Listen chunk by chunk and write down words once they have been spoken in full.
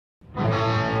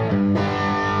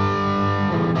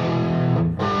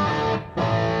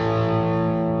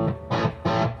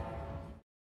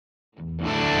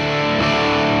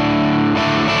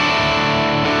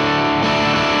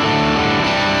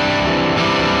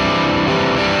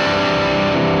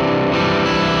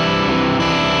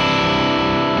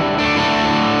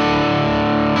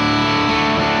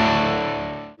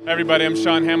Everybody, I'm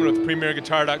Sean Hammond with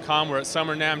PremierGuitar.com. We're at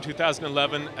Summer NAMM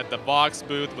 2011 at the Vox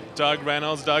booth with Doug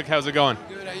Reynolds. Doug, how's it going?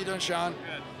 Good. How you doing, Sean?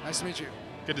 Good. Nice to meet you.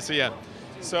 Good to see you.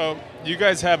 So you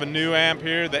guys have a new amp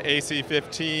here, the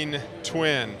AC15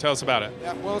 Twin. Tell us about it.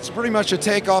 Yeah, well, it's pretty much a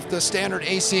take off the standard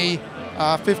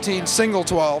AC15 single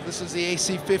 12. This is the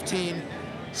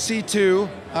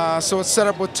AC15C2. So it's set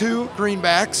up with two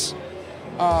greenbacks,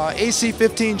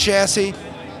 AC15 chassis,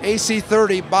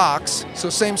 AC30 box, so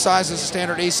same size as the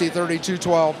standard AC30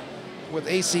 212 with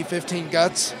AC15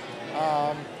 guts.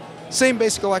 Same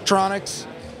basic electronics,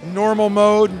 normal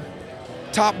mode,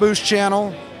 top boost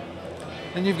channel.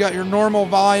 Then you've got your normal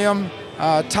volume,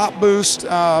 top boost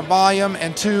volume,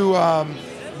 and two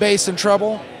bass and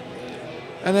treble.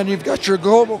 And then you've got your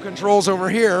global controls over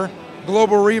here,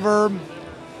 global reverb,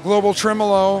 global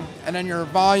tremolo, and then your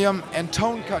volume and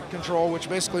tone cut control, which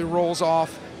basically rolls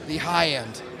off the high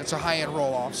end. It's a high-end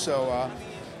roll-off. So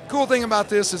cool thing about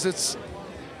this is it's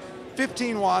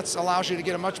 15 watts, allows you to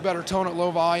get a much better tone at low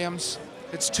volumes.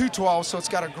 It's 212, so it's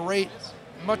got a great,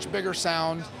 much bigger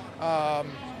sound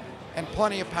and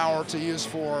plenty of power to use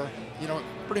for, you know,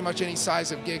 pretty much any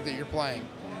size of gig that you're playing.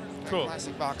 Cool.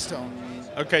 Classic box tone.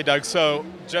 Okay, Doug, so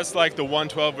just like the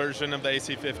 112 version of the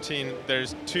AC15,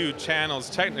 there's two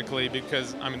channels technically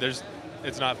because, I mean,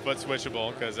 it's not foot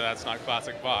switchable because that's not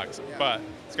classic Vox, yeah. But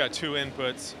it's got two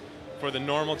inputs. For the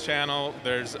normal channel,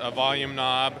 there's a volume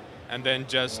knob and then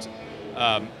just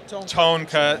tone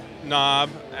cut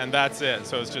knob, and that's it.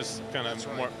 So it's just kind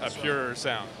of more a purer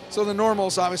sound. So the normal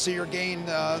is obviously your gain,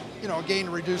 gain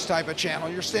reduced type of channel,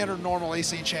 your standard normal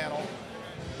AC channel.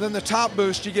 Then the top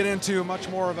boost, you get into much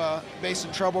more of a bass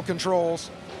and treble controls.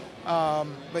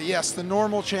 But yes, the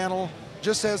normal channel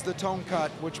just has the tone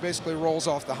cut, which basically rolls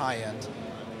off the high end.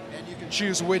 And you can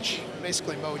choose which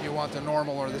basically mode you want, the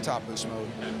normal or the top boost mode.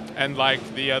 And like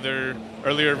the other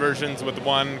earlier versions with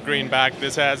one greenback,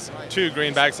 this has two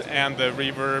greenbacks, and the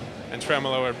reverb and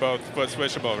tremolo are both foot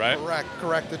switchable, right?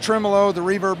 Correct. The tremolo, the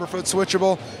reverb are foot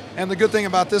switchable. And the good thing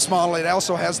about this model, it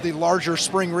also has the larger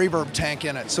spring reverb tank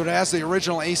in it. So it has the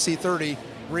original AC30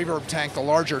 reverb tank, the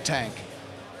larger tank.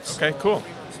 Okay, cool.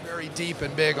 It's very deep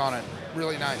and big on it.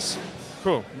 Really nice.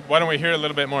 Cool. Why don't we hear a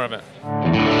little bit more of it?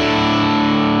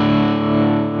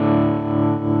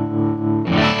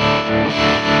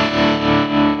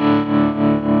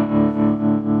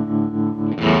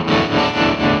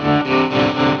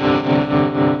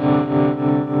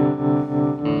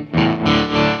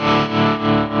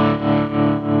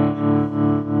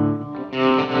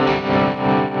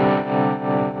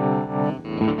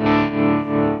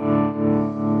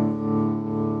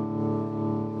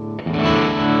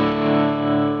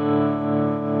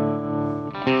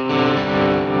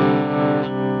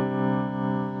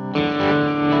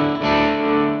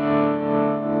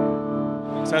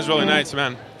 Sounds really nice,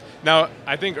 man. Now,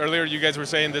 I think earlier you guys were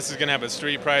saying this is going to have a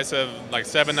street price of like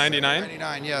 $799?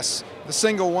 $799, yes. The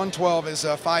single 112 is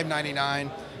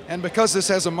 $599, and because this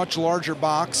has a much larger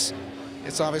box,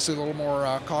 it's obviously a little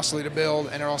more costly to build,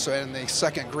 and it also had the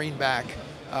second greenback.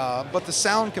 But the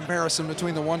sound comparison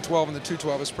between the 112 and the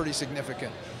 212 is pretty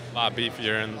significant. A lot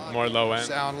beefier and more low end.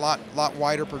 Sound, lot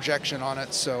wider projection on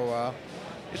it, so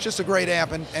it's just a great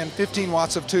amp, and 15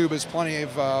 watts of tube is plenty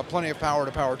of power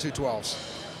to power 212s.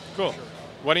 Cool.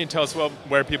 Why don't you tell us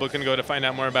where people can go to find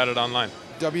out more about it online?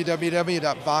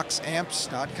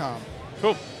 www.voxamps.com.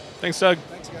 Cool. Thanks, Doug.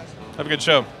 Thanks, guys. Have a good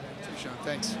show.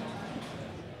 Thanks.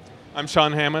 I'm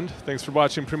Sean Hammond. Thanks for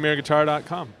watching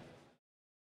PremierGuitar.com.